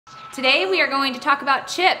Today we are going to talk about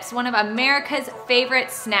chips, one of America's favorite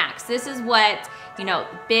snacks. This is what,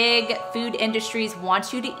 big food industries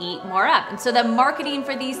want you to eat more of. And so the marketing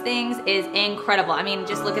for these things is incredible. I mean,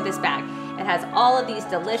 just look at this bag. It has all of these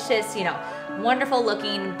delicious, wonderful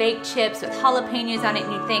looking baked chips with jalapenos on it,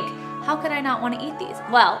 and you think, how could I not want to eat these?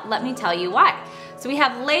 Well, let me tell you why. So we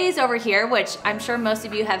have Lay's over here, which I'm sure most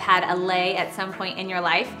of you have had a Lay at some point in your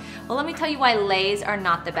life. Well, let me tell you why Lay's are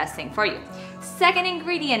not the best thing for you. Second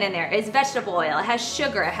ingredient in there is vegetable oil. It has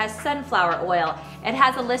sugar, it has sunflower oil. It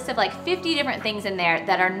has a list of like 50 different things in there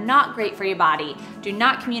that are not great for your body, do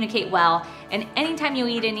not communicate well, and anytime you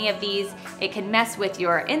eat any of these, it can mess with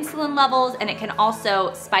your insulin levels, and it can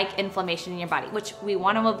also spike inflammation in your body, which we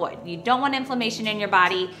want to avoid. You don't want inflammation in your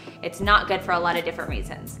body. It's not good for a lot of different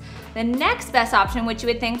reasons. The next best option, which you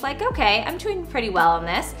would think like, okay, I'm doing pretty well on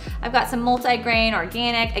this. I've got some multi-grain,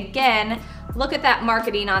 organic. Again, look at that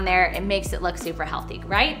marketing on there. It makes it look super healthy,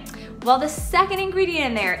 right? Well, the second ingredient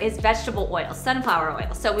in there is vegetable oil, sunflower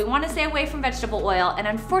oil. So we want to stay away from vegetable oil, and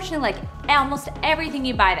unfortunately, like almost everything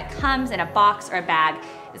you buy that comes in a box or a bag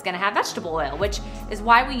is gonna have vegetable oil, which is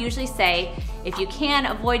why we usually say, if you can,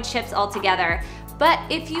 avoid chips altogether. But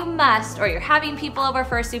if you must, or you're having people over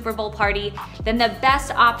for a Super Bowl party, then the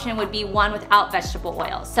best option would be one without vegetable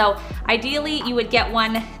oil. So ideally, you would get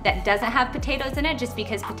one that doesn't have potatoes in it, just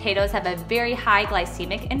because potatoes have a very high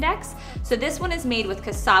glycemic index. So this one is made with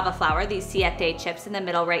cassava flour, these Siete chips in the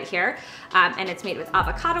middle right here. And it's made with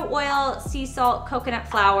avocado oil, sea salt, coconut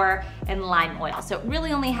flour, and lime oil. So it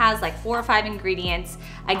really only has like 4 or 5 ingredients.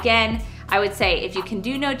 Again, I would say if you can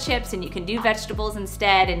do no chips and you can do vegetables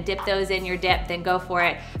instead and dip those in your dip, then go for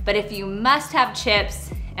it. But if you must have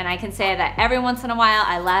chips, and I can say that every once in a while,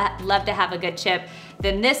 I love to have a good chip,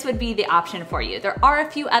 then this would be the option for you. There are a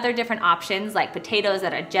few other different options like potatoes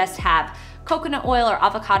that are just have coconut oil or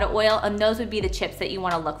avocado oil, and those would be the chips that you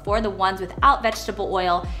want to look for, the ones without vegetable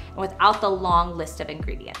oil and without the long list of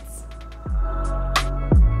ingredients.